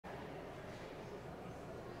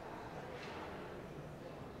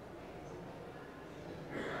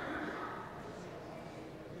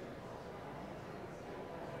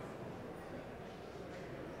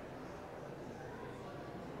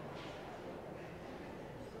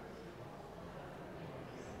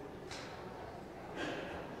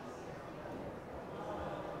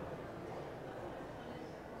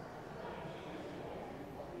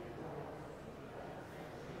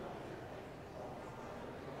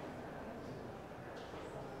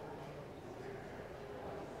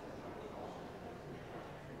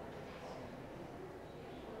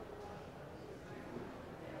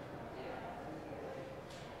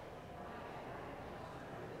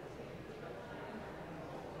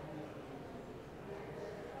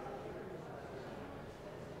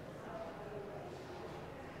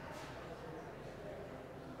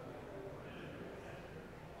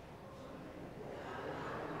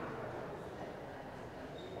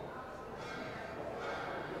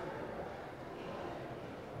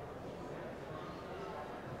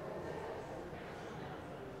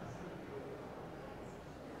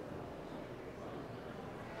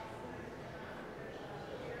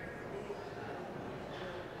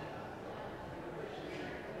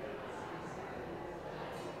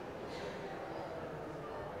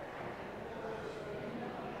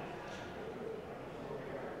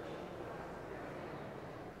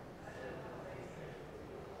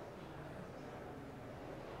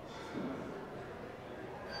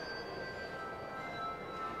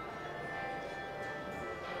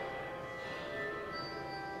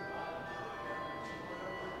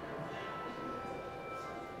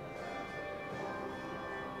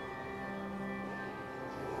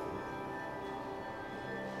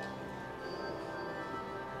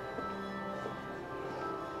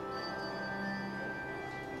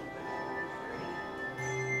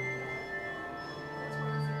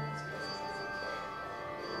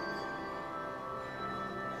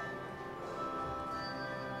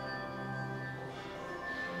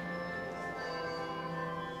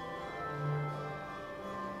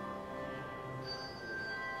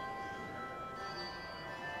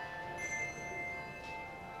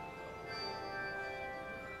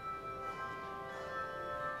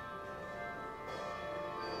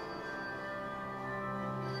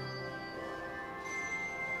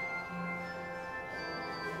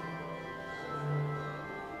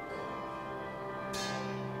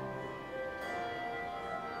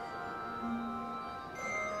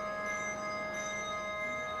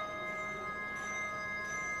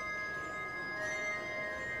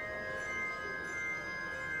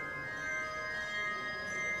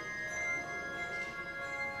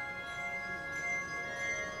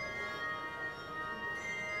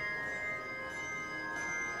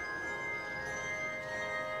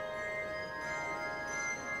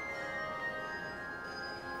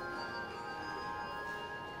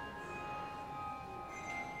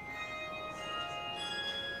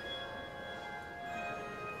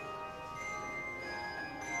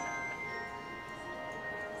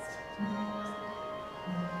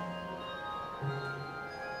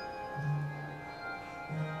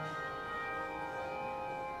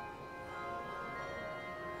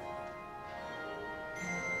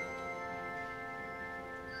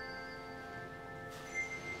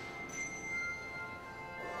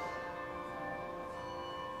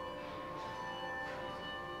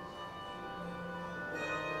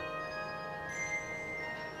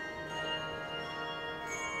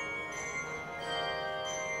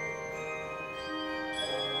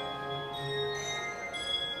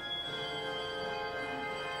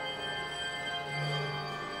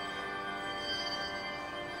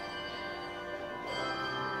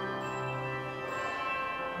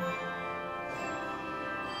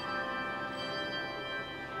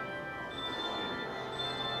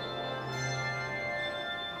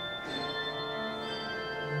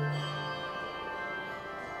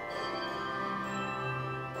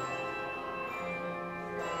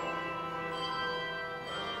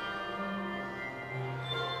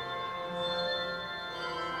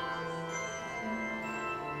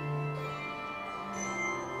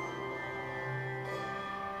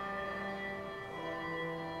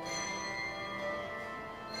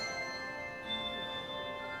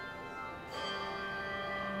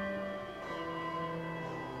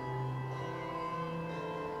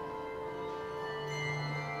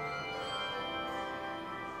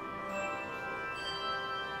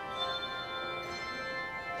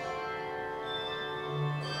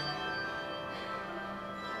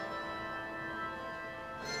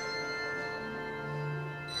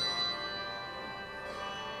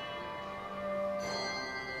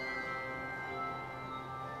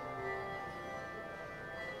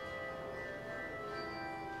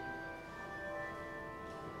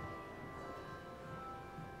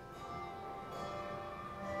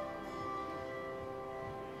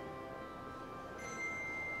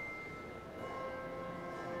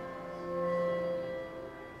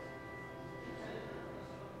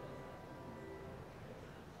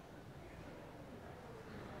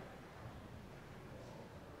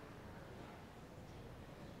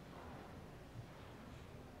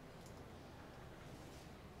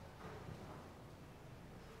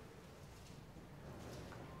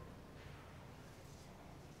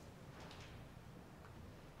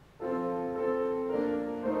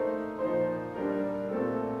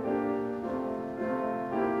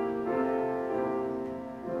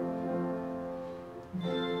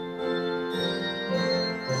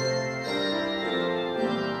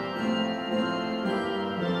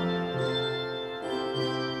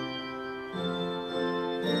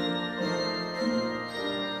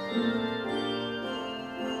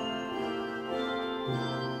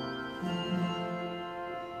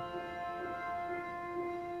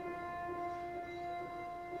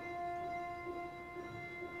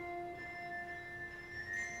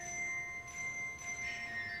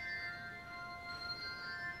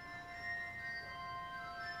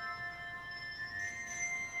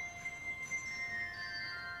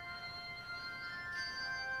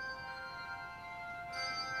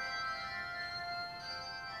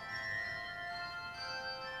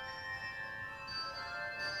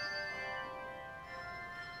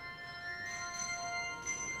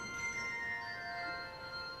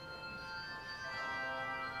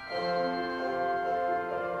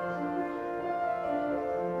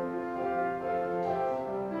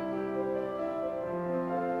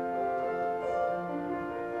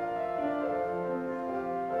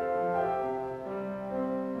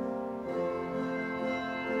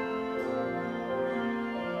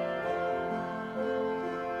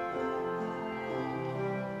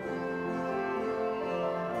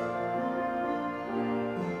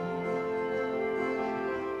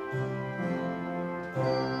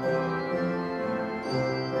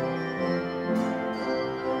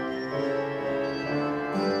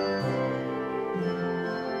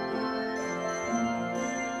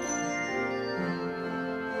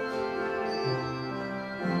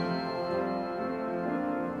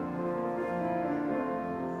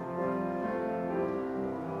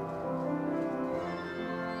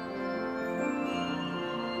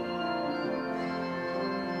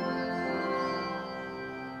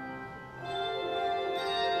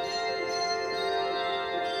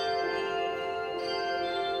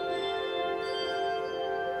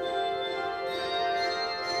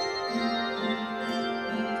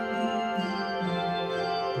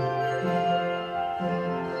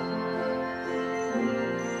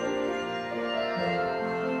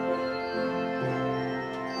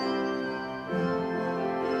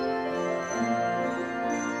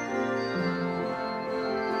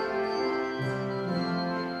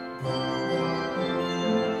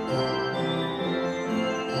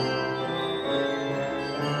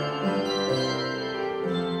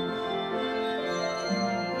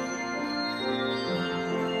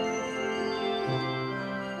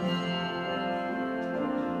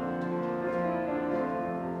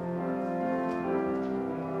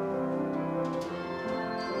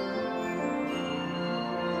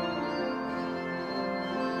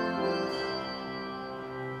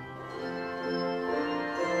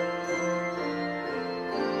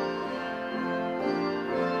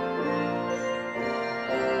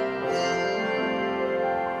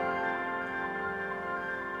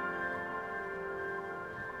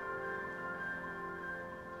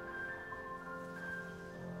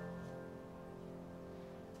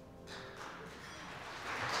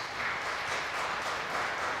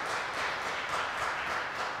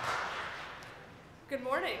Good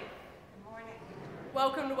morning. Good morning.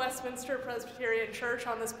 Welcome to Westminster Presbyterian Church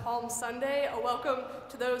on this Palm Sunday. A welcome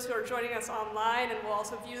to those who are joining us online and will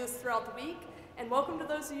also view this throughout the week. And welcome to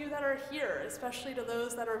those of you that are here, especially to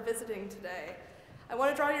those that are visiting today. I want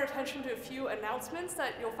to draw your attention to a few announcements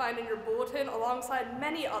that you'll find in your bulletin alongside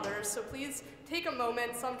many others, so please take a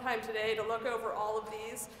moment sometime today to look over all of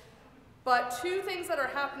these. But two things that are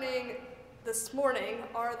happening this morning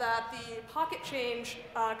are that the pocket change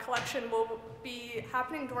collection will be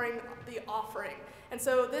happening during the offering. And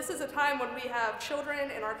so this is a time when we have children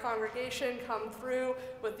in our congregation come through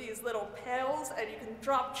with these little pails, and you can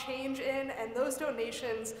drop change in, and those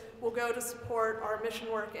donations will go to support our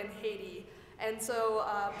mission work in Haiti. And so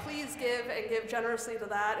please give and give generously to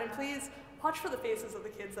that, and please watch for the faces of the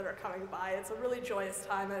kids that are coming by. It's a really joyous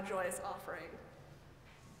time and a joyous offering.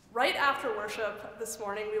 Right after worship this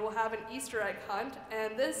morning, we will have an Easter egg hunt,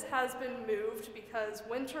 and this has been moved because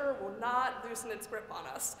winter will not loosen its grip on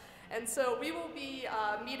us. And so we will be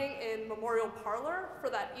meeting in Memorial Parlor for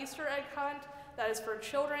that Easter egg hunt. That is for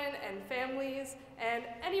children and families and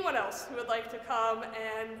anyone else who would like to come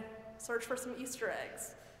and search for some Easter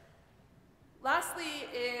eggs. Lastly,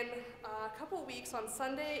 in a couple weeks on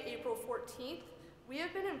Sunday, April 14th, we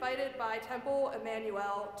have been invited by Temple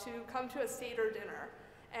Emmanuel to come to a Seder dinner.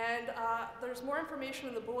 And there's more information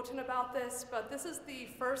in the bulletin about this, but this is the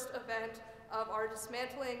first event of our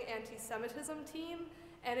Dismantling Anti-Semitism team,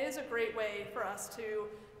 and it is a great way for us to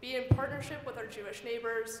be in partnership with our Jewish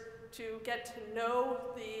neighbors, to get to know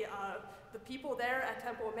the people there at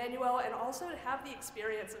Temple Emmanuel, and also to have the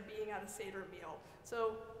experience of being at a Seder meal.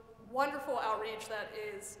 So wonderful outreach that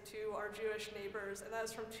is to our Jewish neighbors, and that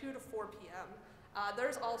is from 2 to 4 p.m.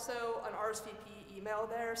 There's also an RSVP email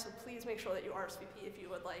there, so please make sure that you RSVP if you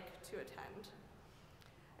would like to attend.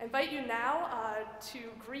 I invite you now to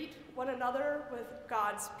greet one another with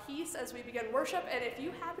God's peace as we begin worship, and if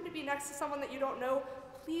you happen to be next to someone that you don't know,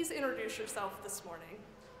 please introduce yourself this morning.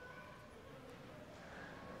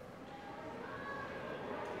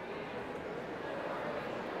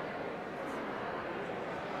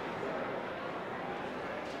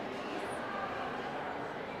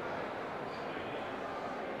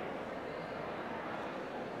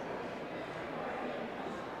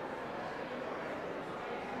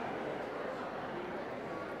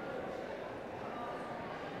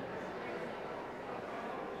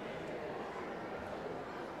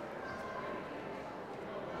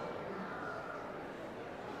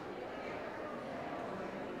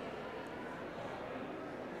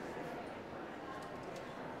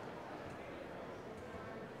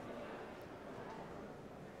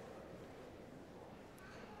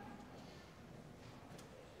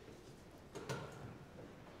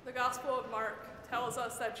 The Gospel of Mark tells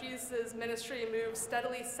us that Jesus' ministry moves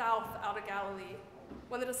steadily south out of Galilee.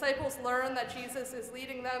 When the disciples learn that Jesus is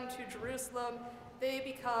leading them to Jerusalem, they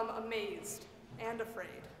become amazed and afraid.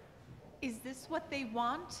 Is this what they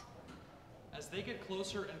want? As they get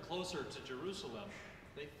closer and closer to Jerusalem,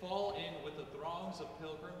 they fall in with the throngs of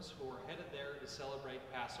pilgrims who are headed there to celebrate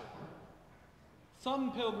Passover.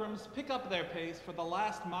 Some pilgrims pick up their pace for the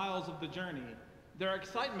last miles of the journey, their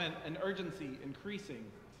excitement and urgency increasing.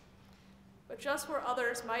 But just where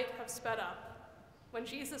others might have sped up, when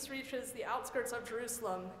Jesus reaches the outskirts of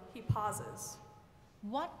Jerusalem, he pauses.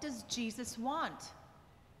 What does Jesus want?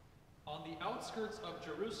 On the outskirts of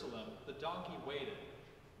Jerusalem, the donkey waited.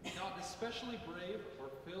 Not especially brave or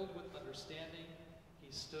filled with understanding,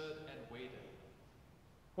 he stood and waited.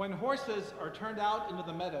 When horses are turned out into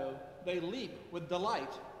the meadow, they leap with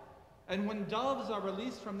delight. And when doves are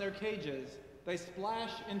released from their cages, they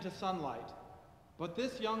splash into sunlight. But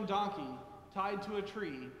this young donkey, tied to a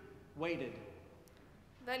tree, waited.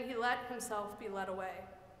 Then he let himself be led away.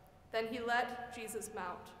 Then he let Jesus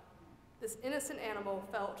mount. This innocent animal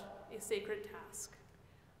felt a sacred task.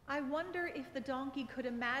 I wonder if the donkey could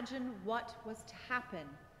imagine what was to happen.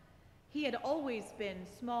 He had always been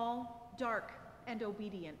small, dark, and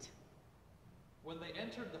obedient. When they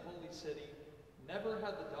entered the holy city, never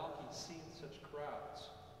had the donkey seen such crowds.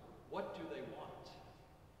 What do they want?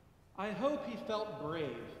 I hope he felt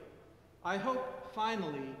brave. I hope,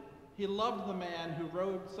 finally, he loved the man who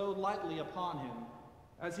rode so lightly upon him,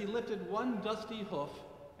 as he lifted one dusty hoof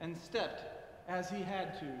and stepped, as he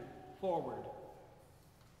had to, forward.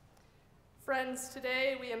 Friends,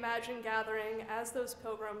 today we imagine gathering as those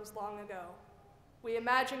pilgrims long ago. We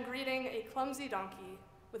imagine greeting a clumsy donkey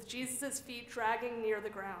with Jesus' feet dragging near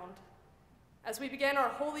the ground. As we begin our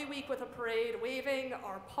Holy Week with a parade, waving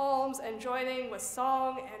our palms and joining with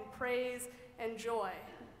song and praise and joy,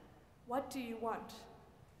 what do you want?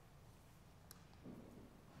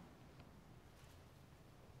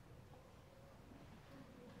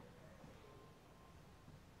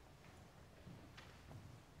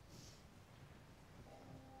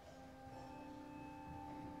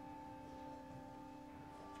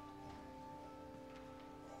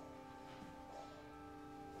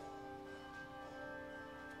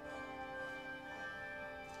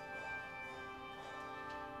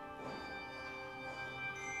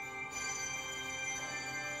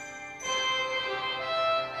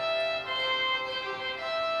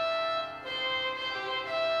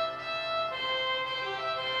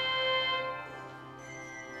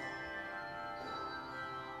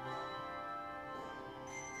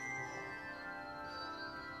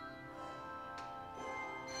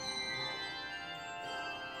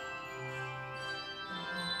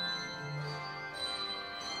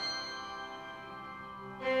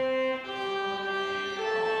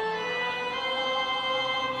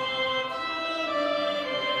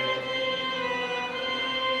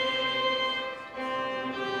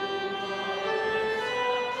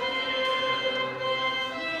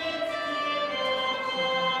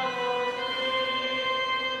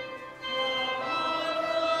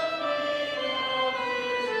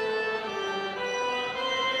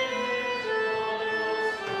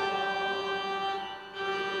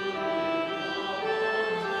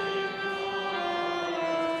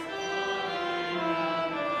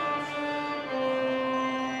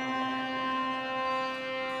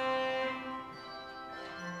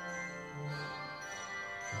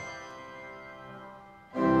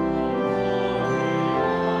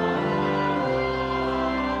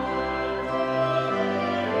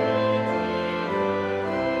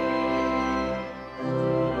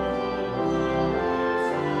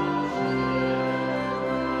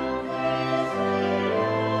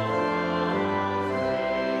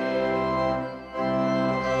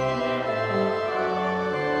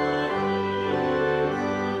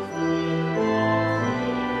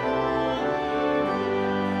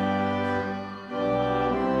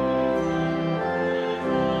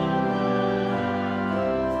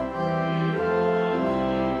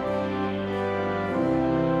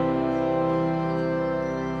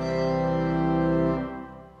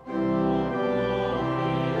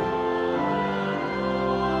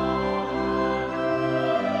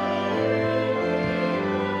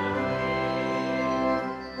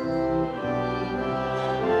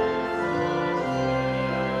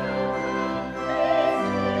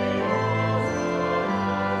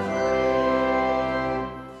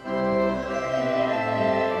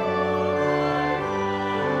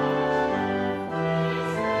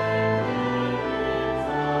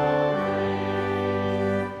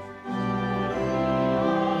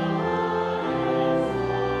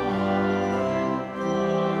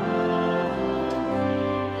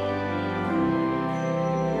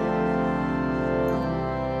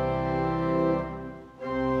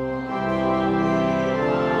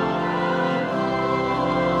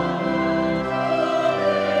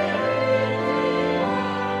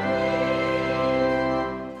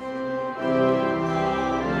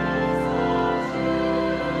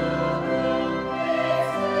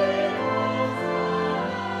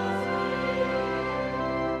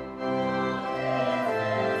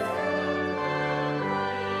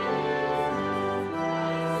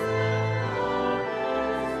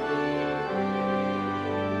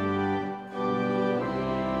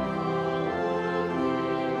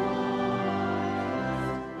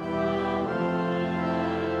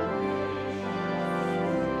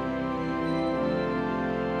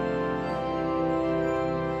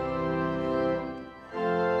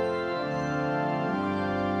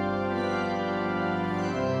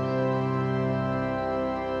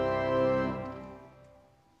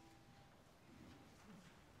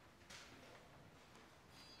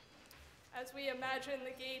 As we imagine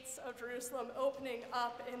the gates of Jerusalem opening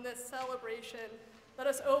up in this celebration, let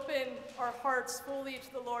us open our hearts fully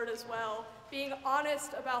to the Lord as well, being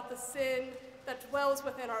honest about the sin that dwells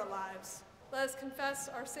within our lives. Let us confess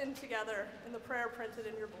our sin together in the prayer printed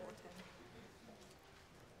in your bulletin.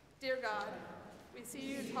 Dear God, we see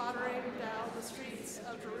you tottering down the streets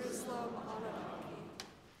of Jerusalem on a donkey.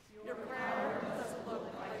 Your prayer doesn't look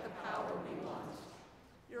like the power we want.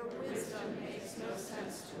 Your wisdom makes no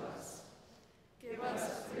sense to us. Give us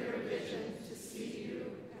a clear vision to see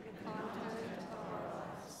you and the content of our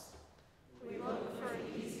lives. We look for an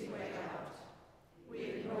easy way out. We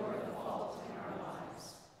ignore the fault in our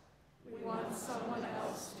lives. We want someone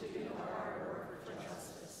else to do the hard work for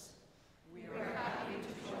justice. We are happy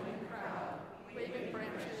to join the crowd, waving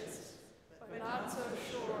branches, but not so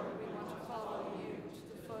sure we want to follow you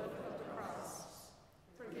to the foot of the cross.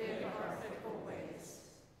 Forgive our fickle ways.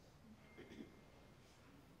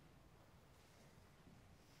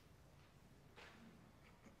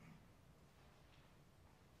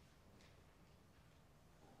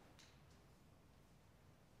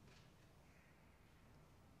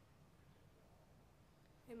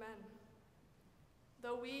 Amen.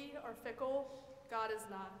 Though we are fickle, God is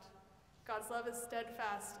not. God's love is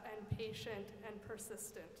steadfast and patient and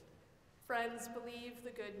persistent. Friends, believe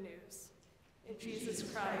the good news. In Jesus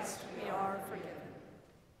Christ, we are forgiven.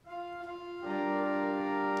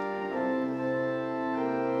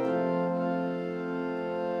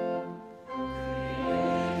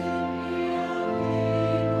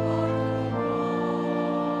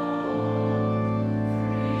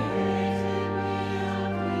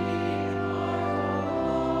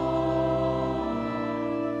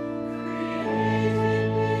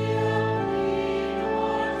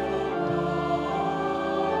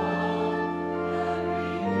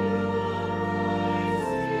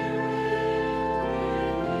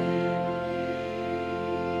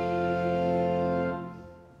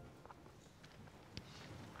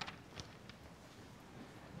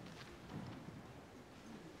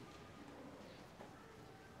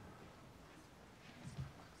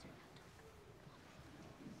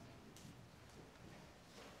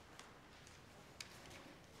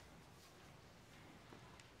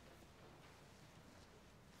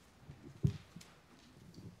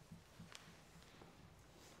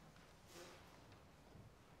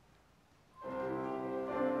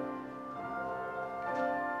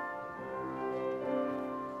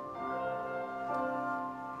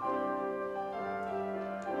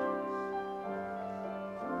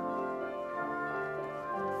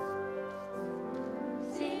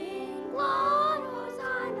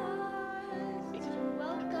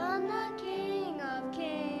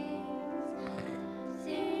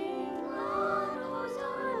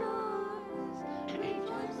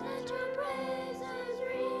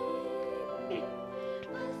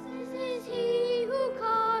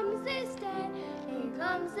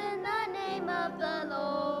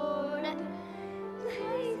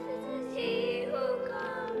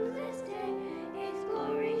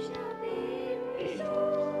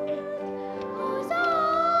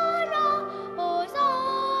 Hosanna,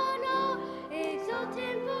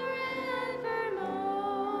 exalted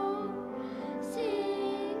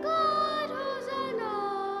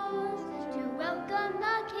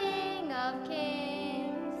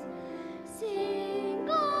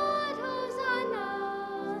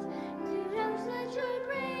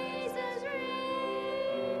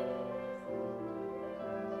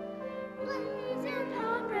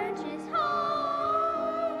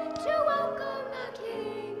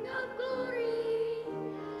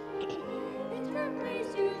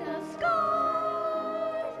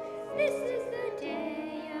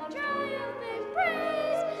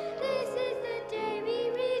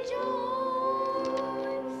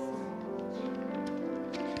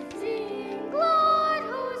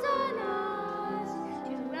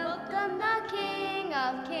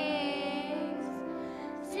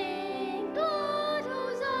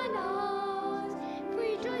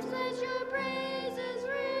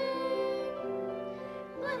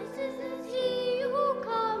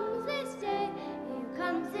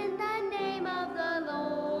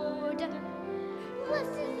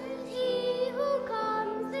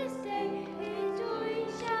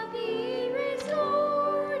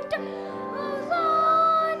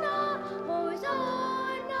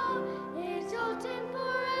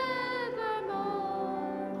forever.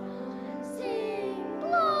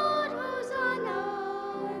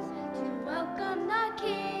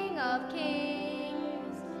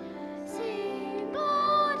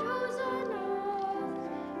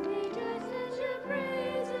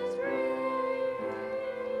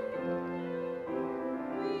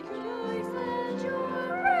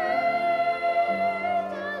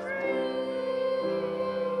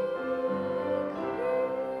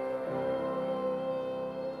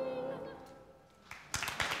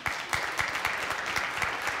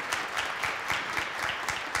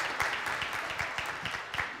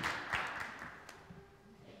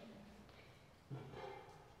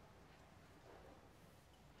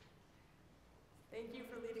 Thank you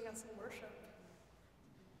for leading us in worship.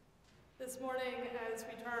 This morning, as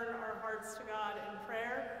we turn our hearts to God in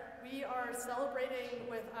prayer, we are celebrating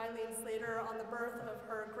with Eileen Slater on the birth of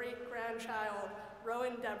her great-grandchild,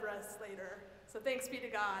 Rowan Deborah Slater. So thanks be to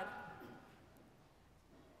God.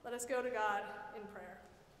 Let us go to God in prayer.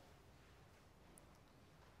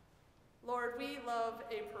 Lord, we love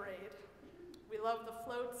a parade. We love the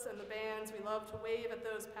floats and the bands. We love to wave at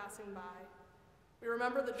those passing by. We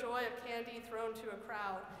remember the joy of candy thrown to a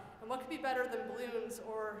crowd, and what could be better than balloons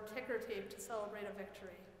or ticker tape to celebrate a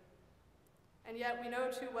victory? And yet we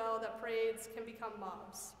know too well that parades can become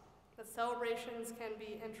mobs, that celebrations can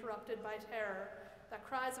be interrupted by terror, that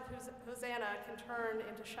cries of Hosanna can turn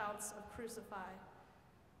into shouts of crucify.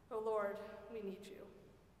 Oh Lord, we need you.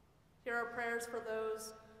 Hear our prayers for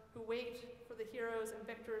those who wait for the heroes and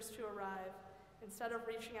victors to arrive instead of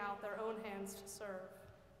reaching out their own hands to serve.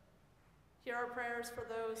 Hear our prayers for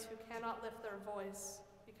those who cannot lift their voice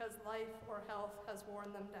because life or health has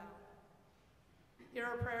worn them down. Hear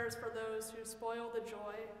our prayers for those who spoil the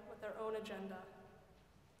joy with their own agenda.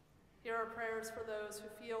 Hear our prayers for those who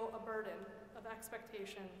feel a burden of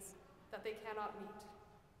expectations that they cannot meet.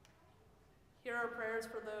 Hear our prayers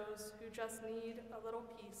for those who just need a little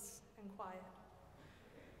peace and quiet.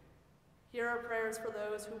 Hear our prayers for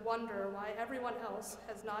those who wonder why everyone else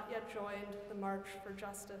has not yet joined the March for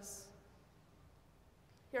Justice.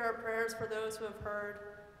 Hear our prayers for those who have heard,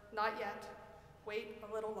 not yet, wait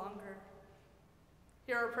a little longer.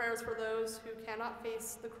 Hear our prayers for those who cannot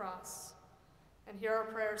face the cross, and hear our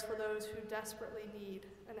prayers for those who desperately need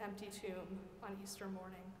an empty tomb on Easter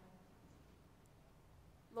morning.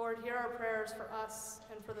 Lord, hear our prayers for us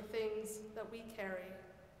and for the things that we carry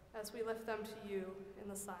as we lift them to you in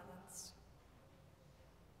the silence.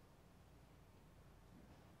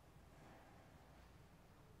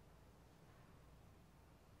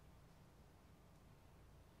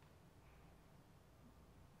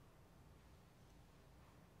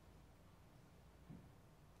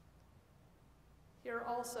 Hear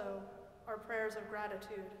also our prayers of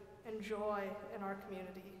gratitude and joy in our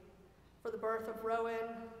community, for the birth of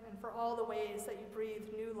Rowan and for all the ways that you breathe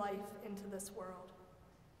new life into this world.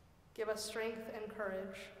 Give us strength and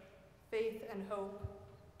courage, faith and hope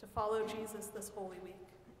to follow Jesus this Holy Week,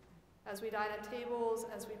 as we dine at tables,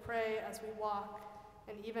 as we pray, as we walk,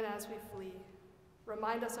 and even as we flee.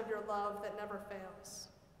 Remind us of your love that never fails.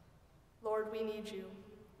 Lord, we need you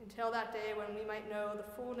until that day when we might know the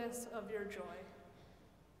fullness of your joy.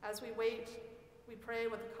 As we wait, we pray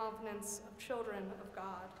with the confidence of children of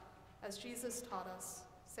God, as Jesus taught us,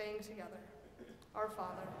 saying together, Our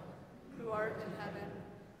Father, who art in heaven,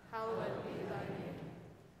 hallowed be thy name.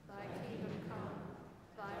 Thy kingdom come,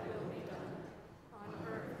 thy will be done, on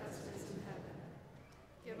earth as it is in heaven.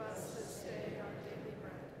 Give us this day our daily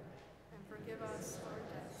bread, and forgive us our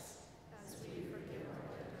debts, as we forgive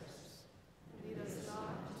our debtors. Lead us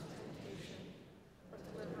not into temptation, but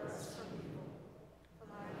deliver us from evil. For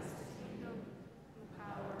thine is the kingdom, and the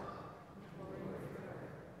power, and the glory forever.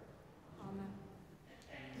 Amen.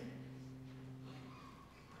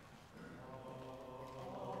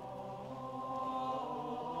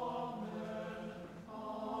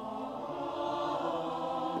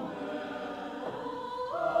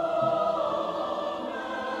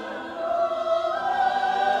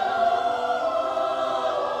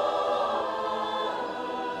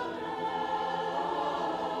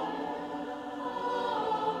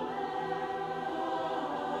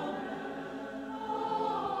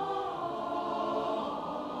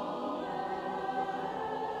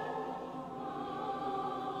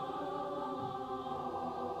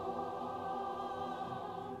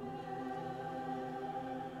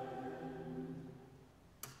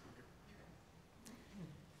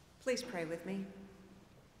 Please pray with me.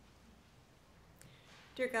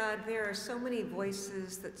 Dear God, there are so many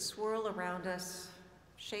voices that swirl around us,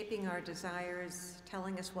 shaping our desires,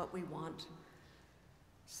 telling us what we want.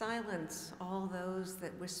 Silence all those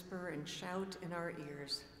that whisper and shout in our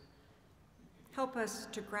ears. Help us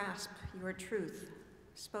to grasp your truth,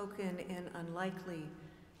 spoken in unlikely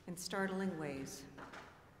and startling ways.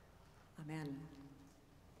 Amen.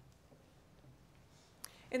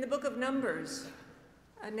 In the book of Numbers,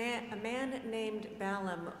 a man named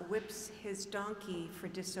Balaam whips his donkey for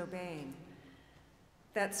disobeying.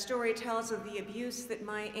 That story tells of the abuse that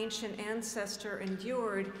my ancient ancestor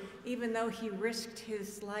endured, even though he risked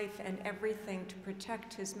his life and everything to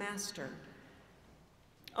protect his master.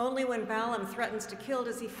 Only when Balaam threatens to kill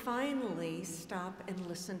does he finally stop and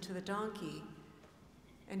listen to the donkey.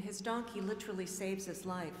 And his donkey literally saves his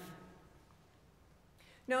life.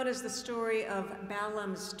 Known as the story of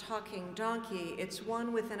Balaam's talking donkey, it's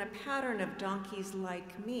one within a pattern of donkeys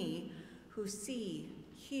like me who see,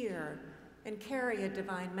 hear, and carry a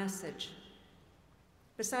divine message.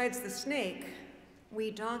 Besides the snake, we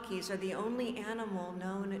donkeys are the only animal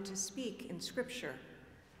known to speak in Scripture.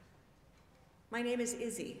 My name is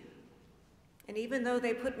Izzy, and even though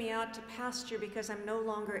they put me out to pasture because I'm no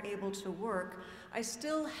longer able to work, I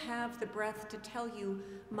still have the breath to tell you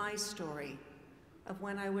my story of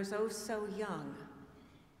when I was oh so young.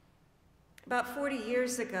 About 40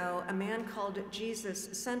 years ago, a man called Jesus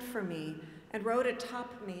sent for me and rode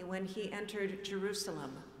atop me when he entered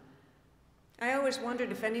Jerusalem. I always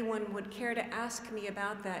wondered if anyone would care to ask me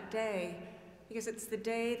about that day, because it's the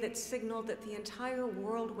day that signaled that the entire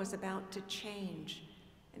world was about to change,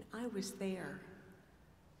 and I was there.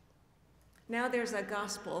 Now there's a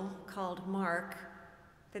gospel called Mark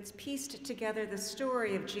that's pieced together the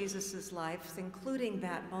story of Jesus' life, including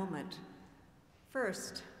that moment.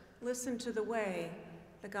 First, listen to the way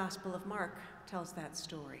the Gospel of Mark tells that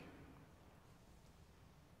story.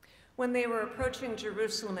 When they were approaching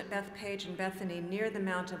Jerusalem at Bethpage and Bethany near the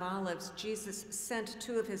Mount of Olives, Jesus sent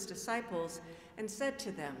 2 of his disciples and said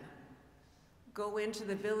to them, "Go into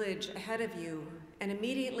the village ahead of you, and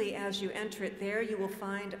immediately as you enter it, there you will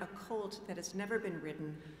find a colt that has never been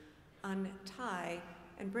ridden. Untie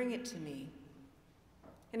and bring it to me.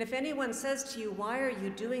 And if anyone says to you, 'Why are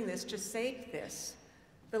you doing this?' just say this,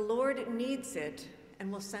 'The Lord needs it,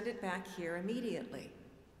 and will send it back here immediately.'"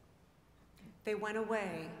 They went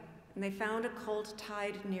away, and they found a colt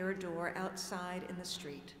tied near a door outside in the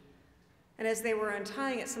street. And as they were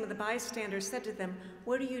untying it, some of the bystanders said to them,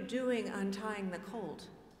 "What are you doing untying the colt?"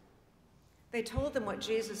 They told them what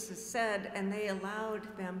Jesus had said, and they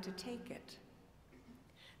allowed them to take it.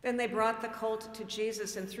 Then they brought the colt to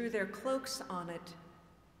Jesus and threw their cloaks on it,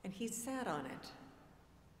 and he sat on it.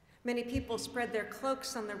 Many people spread their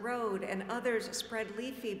cloaks on the road, and others spread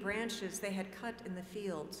leafy branches they had cut in the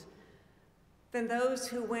fields. Then those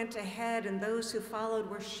who went ahead and those who followed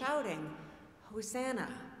were shouting,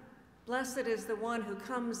 "Hosanna! Blessed is the one who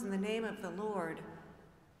comes in the name of the Lord.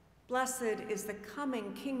 Blessed is the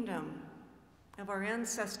coming kingdom of our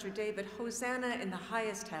ancestor David. Hosanna in the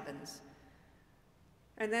highest heavens."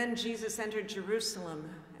 And then Jesus entered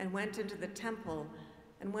Jerusalem and went into the temple,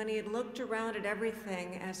 and when he had looked around at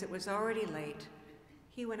everything as it was already late,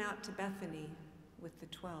 he went out to Bethany with the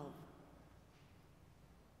 12.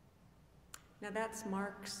 Now that's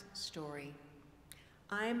Mark's story.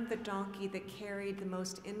 I'm the donkey that carried the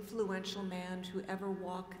most influential man to ever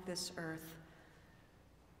walk this earth.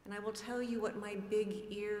 And I will tell you what my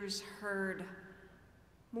big ears heard.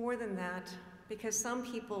 More than that, because some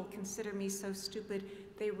people consider me so stupid,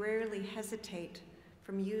 they rarely hesitate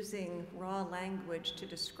from using raw language to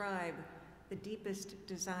describe the deepest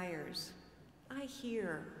desires. I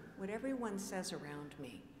hear what everyone says around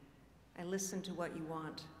me. I listen to what you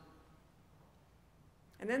want.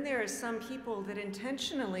 And then there are some people that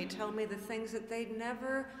intentionally tell me the things that they'd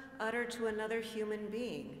never utter to another human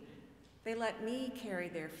being. They let me carry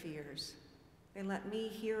their fears. They let me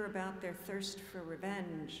hear about their thirst for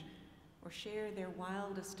revenge or share their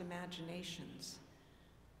wildest imaginations.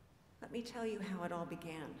 Let me tell you how it all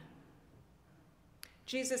began.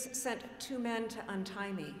 Jesus sent 2 men to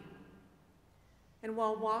untie me. And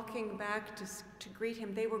while walking back to greet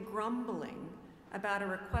him, they were grumbling about a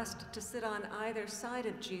request to sit on either side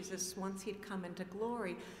of Jesus once he'd come into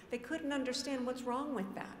glory. They couldn't understand what's wrong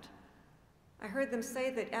with that. I heard them say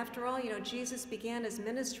that after all, Jesus began his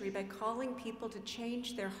ministry by calling people to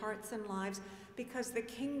change their hearts and lives because the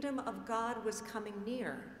kingdom of God was coming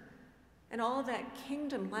near. And all that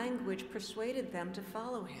kingdom language persuaded them to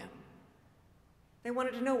follow him. They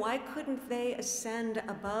wanted to know, why couldn't they ascend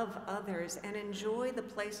above others and enjoy the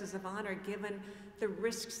places of honor given the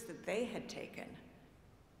risks that they had taken?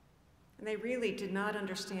 And they really did not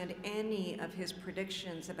understand any of his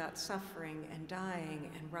predictions about suffering and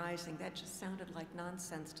dying and rising. That just sounded like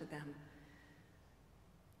nonsense to them.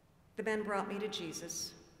 The men brought me to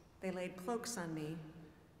Jesus. They laid cloaks on me,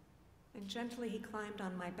 and gently he climbed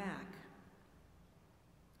on my back.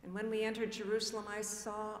 And when we entered Jerusalem, I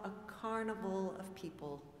saw a carnival of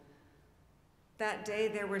people. That day,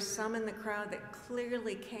 there were some in the crowd that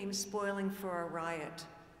clearly came spoiling for a riot.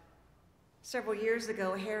 Several years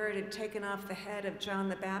ago, Herod had taken off the head of John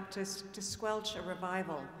the Baptist to squelch a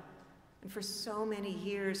revival. And for so many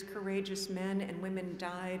years, courageous men and women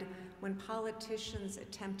died when politicians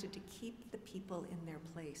attempted to keep the people in their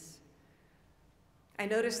place. I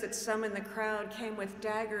noticed that some in the crowd came with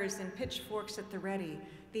daggers and pitchforks at the ready.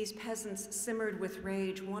 These peasants simmered with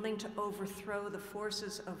rage, wanting to overthrow the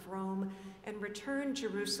forces of Rome and return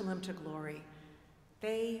Jerusalem to glory.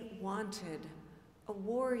 They wanted a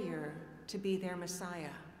warrior to be their Messiah.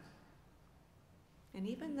 And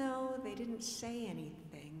even though they didn't say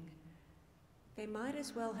anything, they might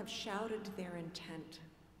as well have shouted their intent.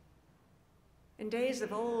 In days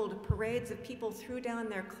of old, parades of people threw down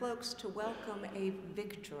their cloaks to welcome a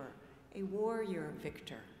victor, a warrior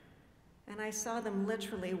victor. And I saw them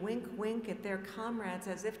literally wink, wink at their comrades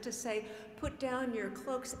as if to say, put down your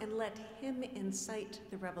cloaks and let him incite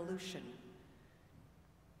the revolution.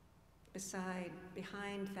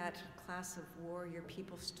 Behind that class of warrior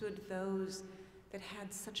people stood those that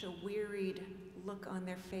had such a wearied look on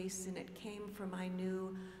their face, and it came from, I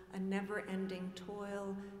knew, a never-ending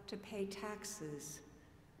toil to pay taxes.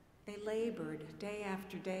 They labored day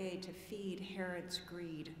after day to feed Herod's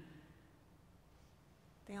greed.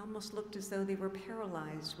 They almost looked as though they were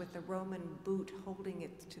paralyzed with the Roman boot holding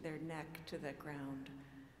it to their neck to the ground.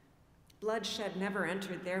 Bloodshed never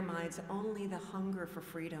entered their minds, only the hunger for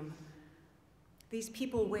freedom. These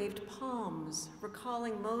people waved palms,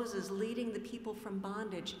 recalling Moses leading the people from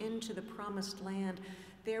bondage into the promised land.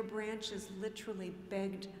 Their branches literally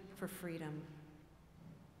begged for freedom.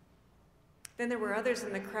 Then there were others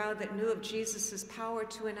in the crowd that knew of Jesus' power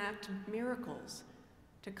to enact miracles,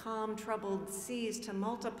 to calm troubled seas, to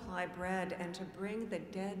multiply bread, and to bring the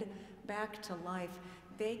dead back to life.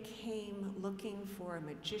 They came looking for a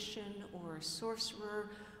magician or a sorcerer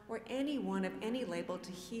or anyone of any label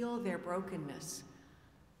to heal their brokenness,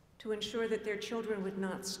 to ensure that their children would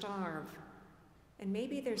not starve. And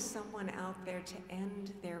maybe there's someone out there to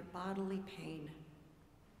end their bodily pain.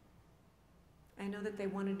 I know that they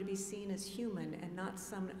wanted to be seen as human and not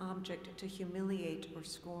some object to humiliate or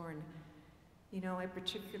scorn. You know, I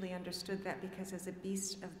particularly understood that because as a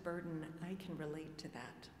beast of burden, I can relate to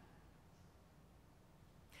that.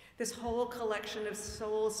 This whole collection of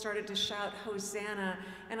souls started to shout, Hosanna,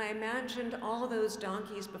 and I imagined all those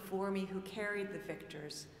donkeys before me who carried the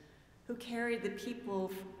victors, who carried the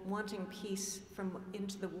people wanting peace from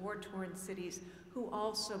into the war-torn cities, who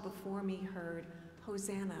also before me heard,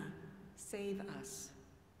 Hosanna, save us.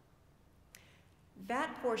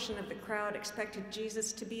 That portion of the crowd expected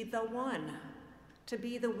Jesus to be the one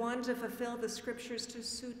to fulfill the scriptures to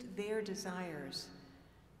suit their desires.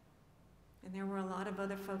 And there were a lot of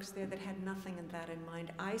other folks there that had nothing of that in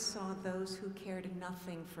mind. I saw those who cared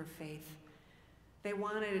nothing for faith. They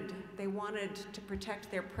wanted to protect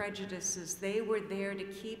their prejudices. They were there to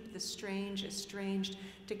keep the strange estranged,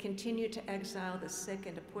 to continue to exile the sick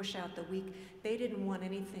and to push out the weak. They didn't want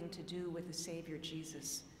anything to do with the Savior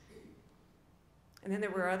Jesus. And then there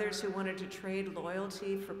were others who wanted to trade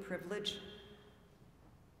loyalty for privilege.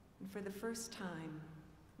 And for the first time,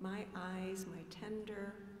 my eyes, my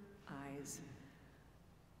tender eyes,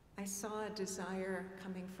 I saw a desire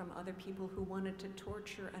coming from other people who wanted to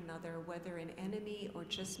torture another, whether an enemy or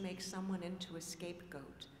just make someone into a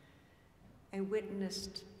scapegoat. I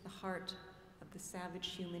witnessed the heart of the savage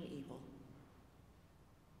human evil.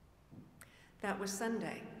 That was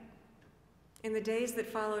Sunday. In the days that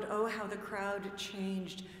followed, oh, how the crowd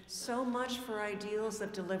changed. So much for ideals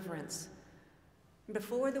of deliverance.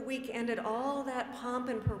 Before the week ended, all that pomp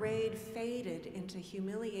and parade faded into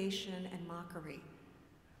humiliation and mockery.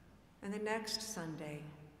 And the next Sunday,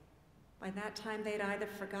 by that time they'd either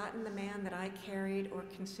forgotten the man that I carried or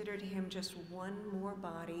considered him just one more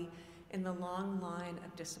body in the long line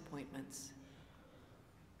of disappointments.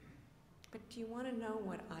 But do you want to know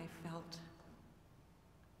what I felt?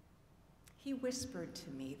 He whispered to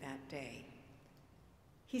me that day.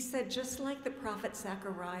 He said, just like the prophet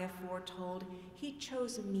Zechariah foretold, he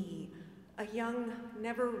chose me, a young,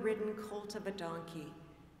 never-ridden colt of a donkey.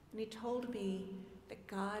 And he told me that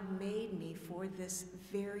God made me for this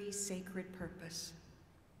very sacred purpose.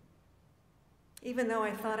 Even though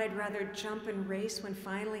I thought I'd rather jump and race when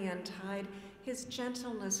finally untied, his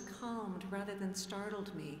gentleness calmed rather than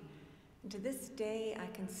startled me. And to this day, I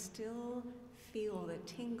can still feel the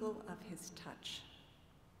tingle of his touch.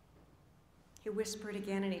 He whispered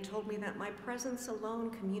again, and he told me that my presence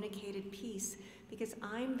alone communicated peace, because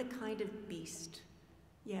I'm the kind of beast,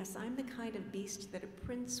 yes, I'm the kind of beast that a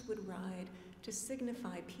prince would ride to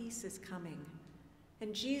signify peace is coming.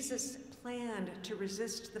 And Jesus planned to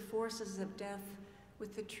resist the forces of death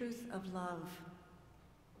with the truth of love.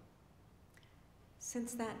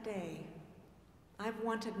 Since that day, I've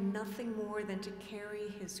wanted nothing more than to carry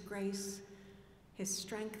his grace, his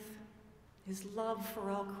strength, his love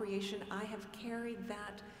for all creation. I have carried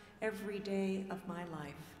that every day of my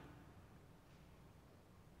life.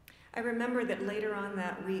 I remember that later on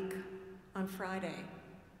that week, on Friday,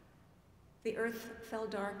 the earth fell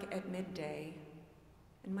dark at midday,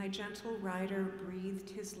 and my gentle rider breathed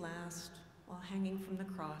his last while hanging from the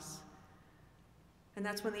cross. And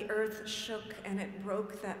that's when the earth shook and it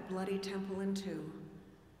broke that bloody temple in two.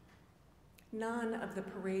 None of the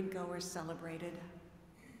parade goers celebrated.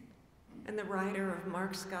 And the writer of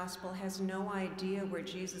Mark's gospel has no idea where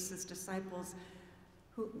Jesus' disciples,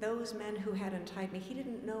 those men who had untied me, he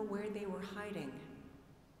didn't know where they were hiding.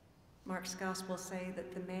 Mark's gospel say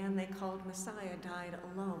that the man they called Messiah died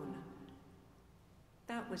alone.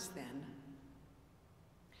 That was then.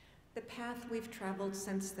 The path we've traveled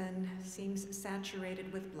since then seems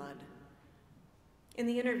saturated with blood. In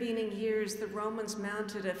the intervening years, the Romans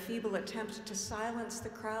mounted a feeble attempt to silence the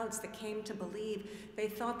crowds that came to believe. They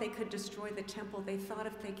thought they could destroy the temple. They thought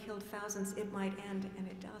if they killed thousands, it might end, and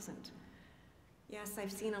it doesn't. Yes,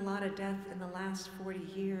 I've seen a lot of death in the last 40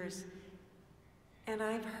 years, and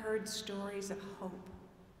I've heard stories of hope.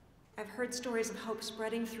 I've heard stories of hope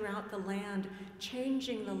spreading throughout the land,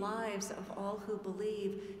 changing the lives of all who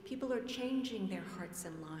believe. People are changing their hearts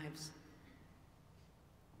and lives.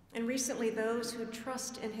 And recently, those who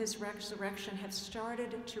trust in his resurrection have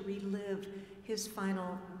started to relive his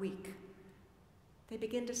final week. They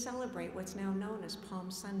begin to celebrate what's now known as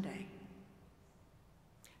Palm Sunday.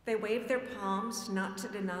 They wave their palms not to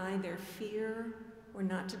deny their fear or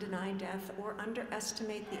not to deny death or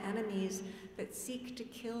underestimate the enemies that seek to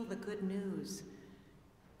kill the good news.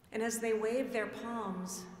 And as they wave their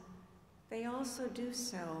palms, they also do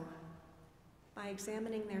so by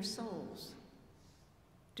examining their souls.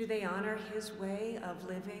 Do they honor his way of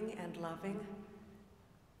living and loving?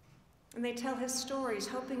 And they tell his stories,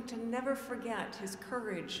 hoping to never forget his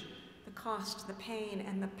courage, the cost, the pain,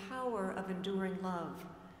 and the power of enduring love.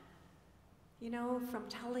 You know, from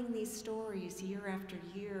telling these stories year after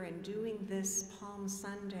year and doing this Palm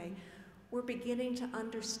Sunday, we're beginning to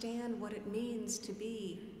understand what it means to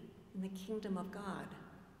be in the kingdom of God.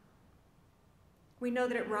 We know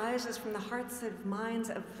that it rises from the hearts and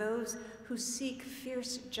minds of those who seek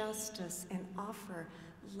fierce justice and offer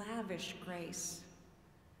lavish grace.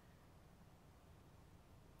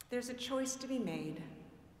 There's a choice to be made,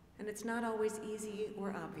 and it's not always easy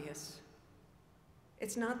or obvious.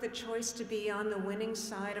 It's not the choice to be on the winning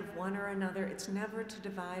side of one or another. It's never to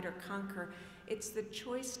divide or conquer. It's the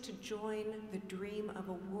choice to join the dream of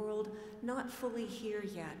a world not fully here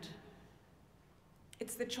yet.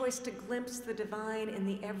 It's the choice to glimpse the divine in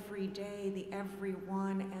the everyday, the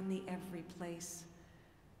everyone, and the every place.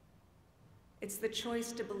 It's the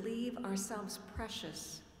choice to believe ourselves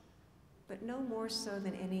precious, but no more so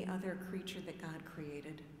than any other creature that God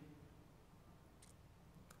created.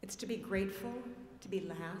 It's to be grateful, to be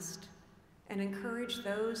last, and encourage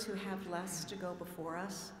those who have less to go before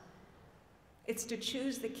us. It's to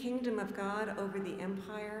choose the kingdom of God over the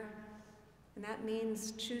empire, and that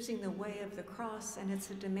means choosing the way of the cross, and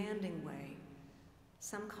it's a demanding way.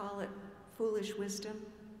 Some call it foolish wisdom.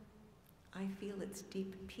 I feel it's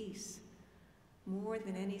deep peace, more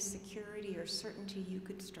than any security or certainty you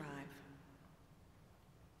could strive.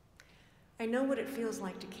 I know what it feels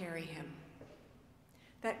like to carry him.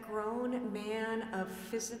 That grown man of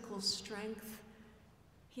physical strength,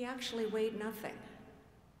 he actually weighed nothing.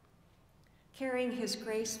 Carrying his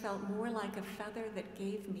grace felt more like a feather that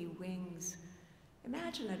gave me wings.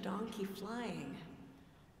 Imagine a donkey flying.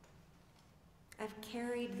 I've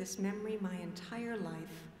carried this memory my entire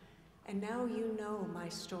life, and now you know my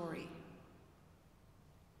story.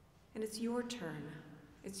 And it's your turn.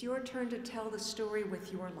 It's your turn to tell the story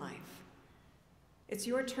with your life. It's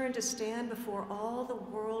your turn to stand before all the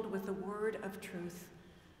world with the word of truth,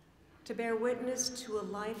 to bear witness to a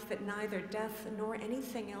life that neither death nor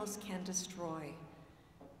anything else can destroy.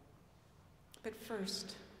 But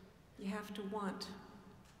first, you have to want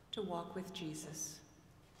to walk with Jesus.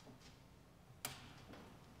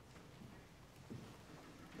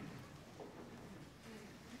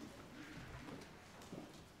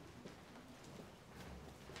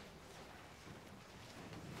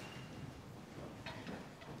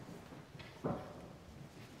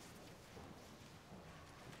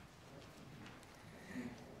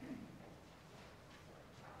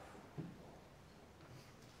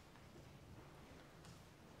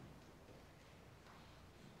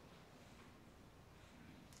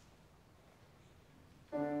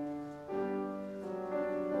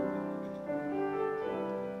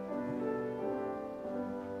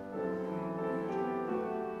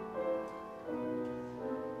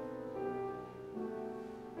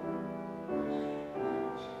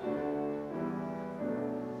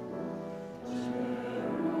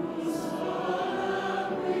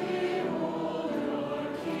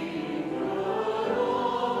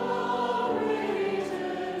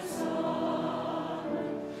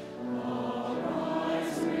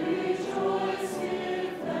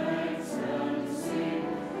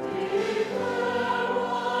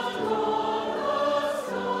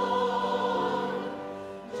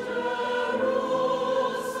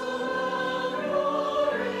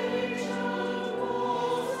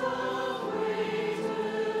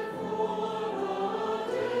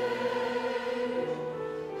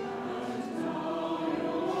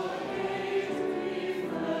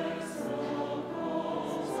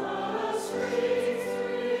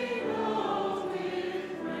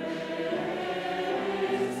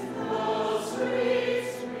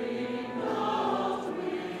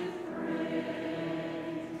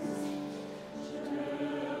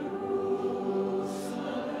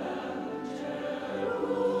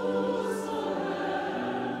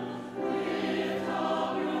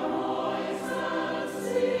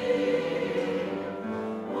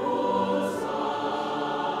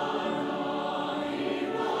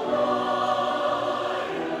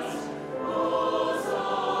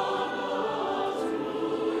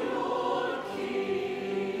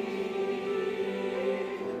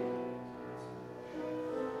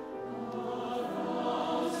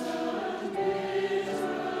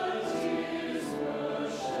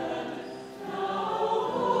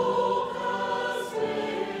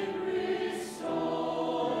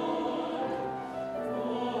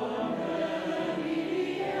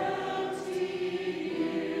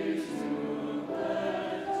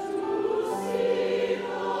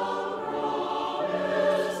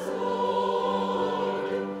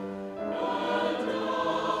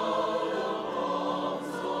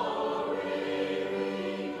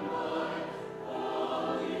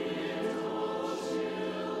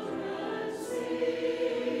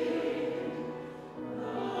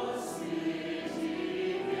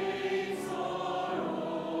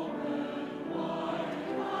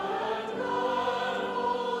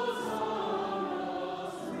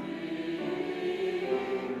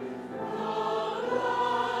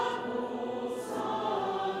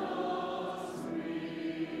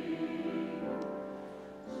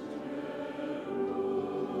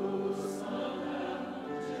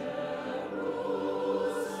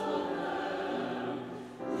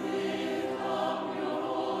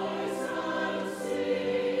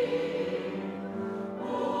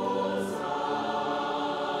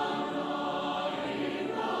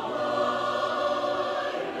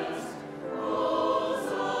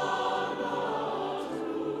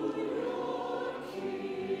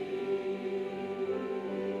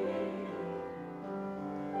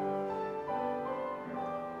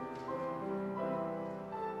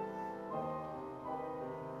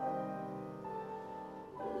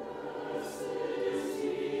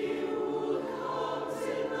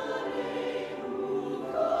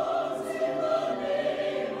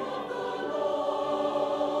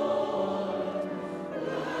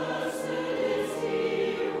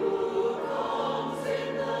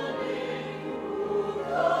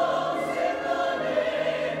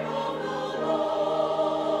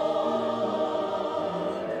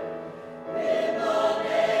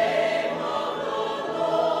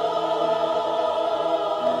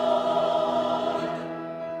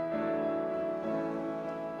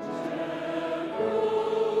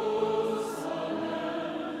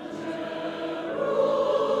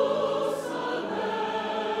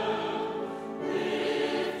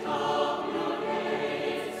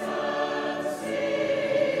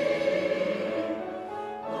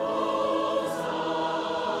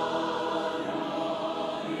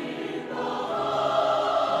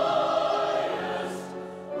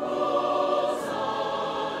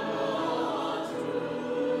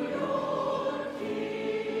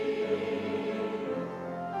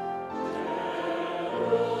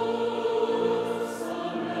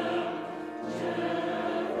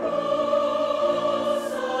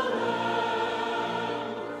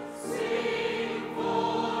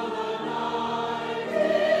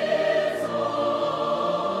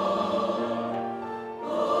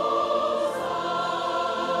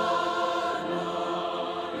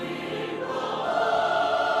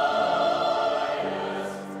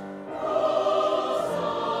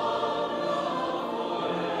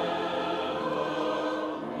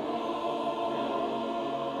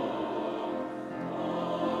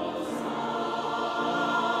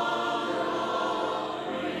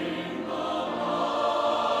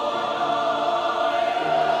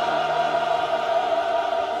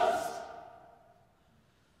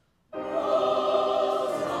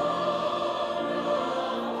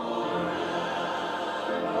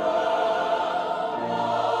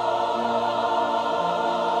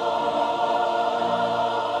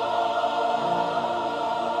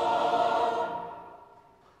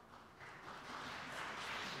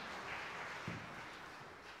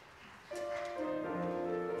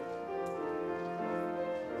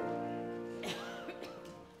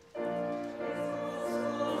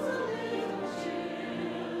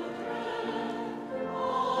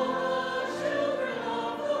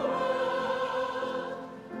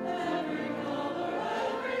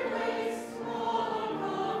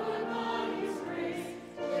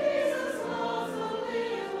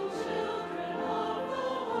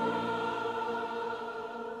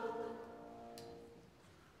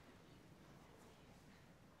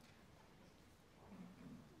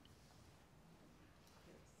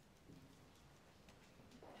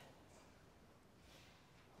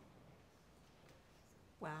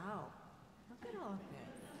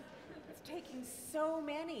 making so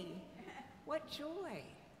many. What joy.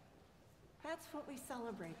 That's what we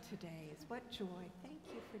celebrate today, is what joy. Thank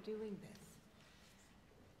you for doing this.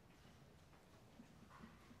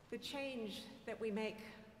 The change that we make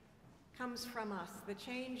comes from us. The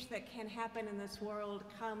change that can happen in this world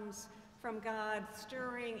comes from God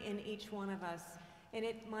stirring in each one of us. And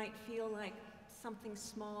it might feel like something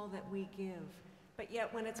small that we give, but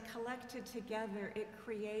yet when it's collected together, it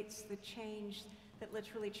creates the change that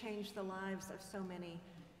literally changed the lives of so many.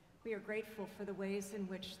 We are grateful for the ways in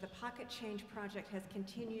which the Pocket Change Project has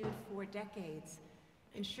continued for decades,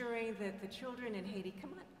 ensuring that the children in Haiti,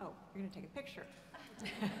 come on, oh, you're gonna take a picture.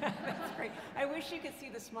 That's great. I wish you could see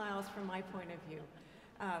the smiles from my point of view.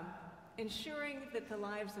 Ensuring that the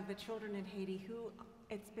lives of the children in Haiti, who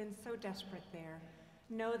it's been so desperate there,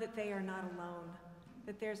 know that they are not alone,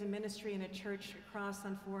 that there's a ministry and a church across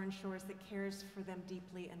on foreign shores that cares for them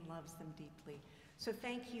deeply and loves them deeply. So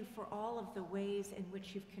thank you for all of the ways in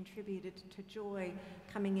which you've contributed to joy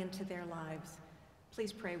coming into their lives.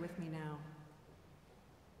 Please pray with me now.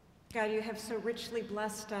 God, you have so richly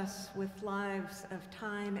blessed us with lives of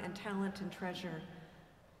time and talent and treasure.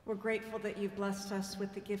 We're grateful that you've blessed us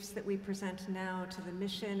with the gifts that we present now to the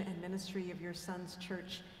mission and ministry of your Son's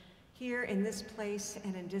church here in this place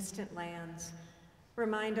and in distant lands.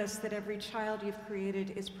 Remind us that every child you've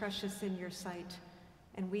created is precious in your sight,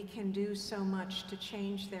 and we can do so much to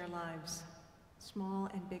change their lives, small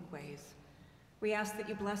and big ways. We ask that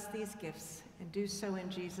you bless these gifts and do so in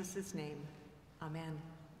Jesus' name. Amen.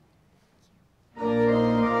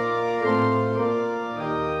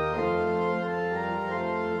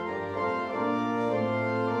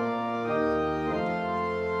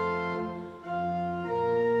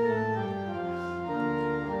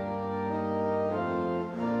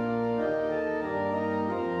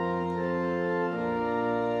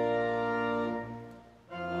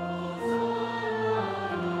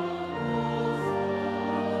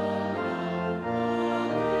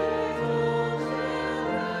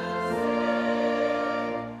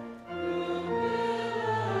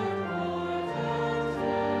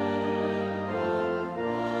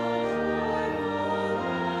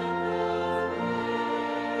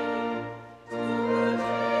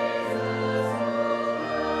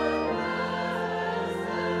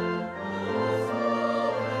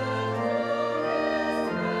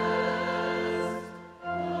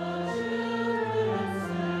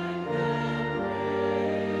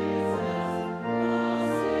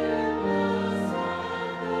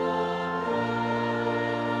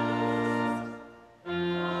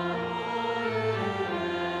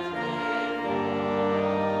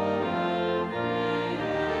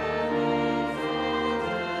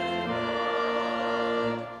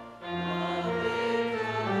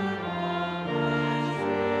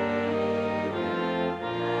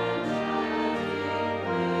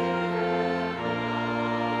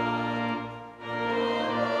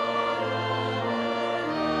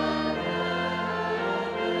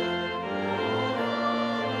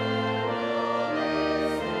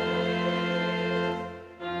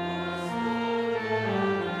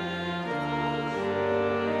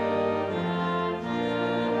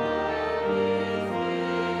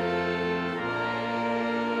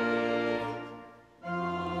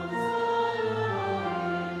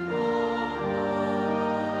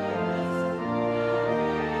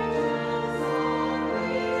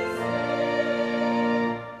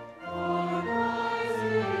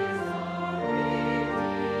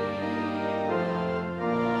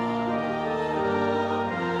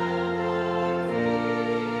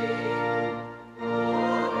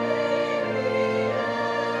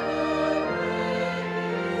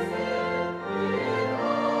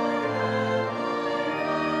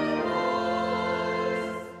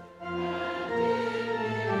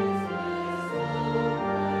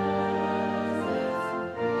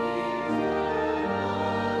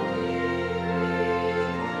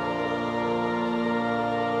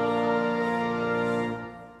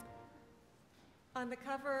 On the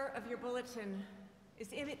cover of your bulletin is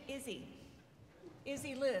Izzy.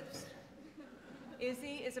 Izzy lives.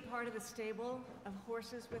 Izzy is a part of the stable of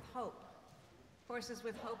Horses with Hope. Horses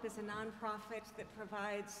with Hope is a nonprofit that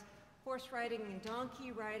provides horse riding and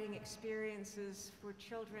donkey riding experiences for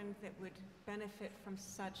children that would benefit from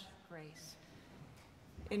such grace.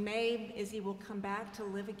 In May, Izzy will come back to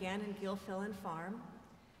live again in Gilfillan Farm.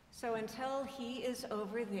 So until he is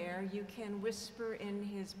over there, you can whisper in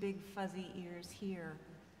his big fuzzy ears here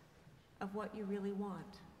of what you really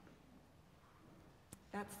want.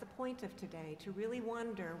 That's the point of today, to really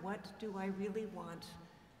wonder, what do I really want?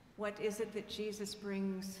 What is it that Jesus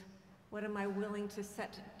brings What am I willing to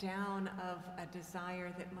set down of a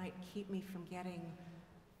desire that might keep me from getting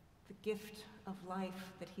the gift of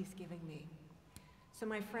life that he's giving me? So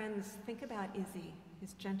my friends, think about Izzy,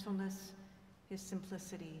 his gentleness, his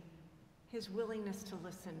simplicity, his willingness to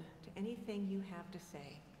listen to anything you have to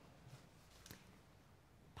say.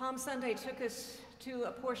 Palm Sunday took us to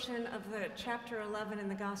a portion of the chapter 11 in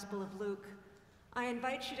the Gospel of Luke. I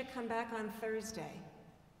invite you to come back on Thursday.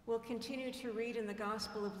 We'll continue to read in the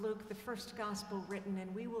Gospel of Luke, the first gospel written,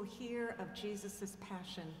 and we will hear of Jesus'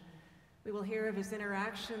 passion. We will hear of his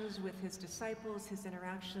interactions with his disciples, his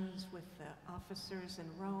interactions with the officers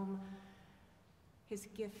in Rome, his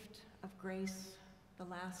gift of grace, the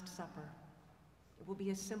Last Supper. It will be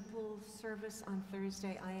a simple service on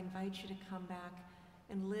Thursday. I invite you to come back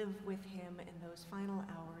and live with him in those final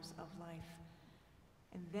hours of life.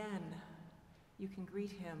 And then you can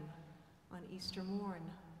greet him on Easter morn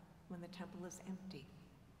when the temple is empty.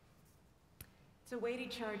 It's a weighty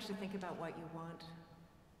charge to think about what you want,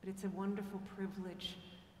 but it's a wonderful privilege.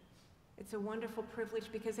 It's a wonderful privilege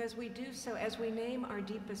because as we do so, as we name our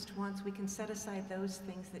deepest wants, we can set aside those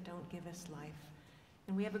things that don't give us life.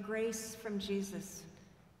 And we have a grace from Jesus.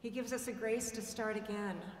 He gives us a grace to start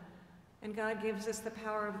again. And God gives us the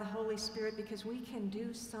power of the Holy Spirit because we can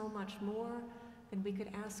do so much more than we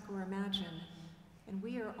could ask or imagine. And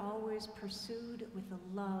we are always pursued with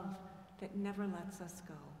a love that never lets us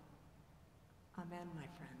go. Amen, my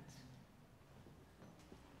friends.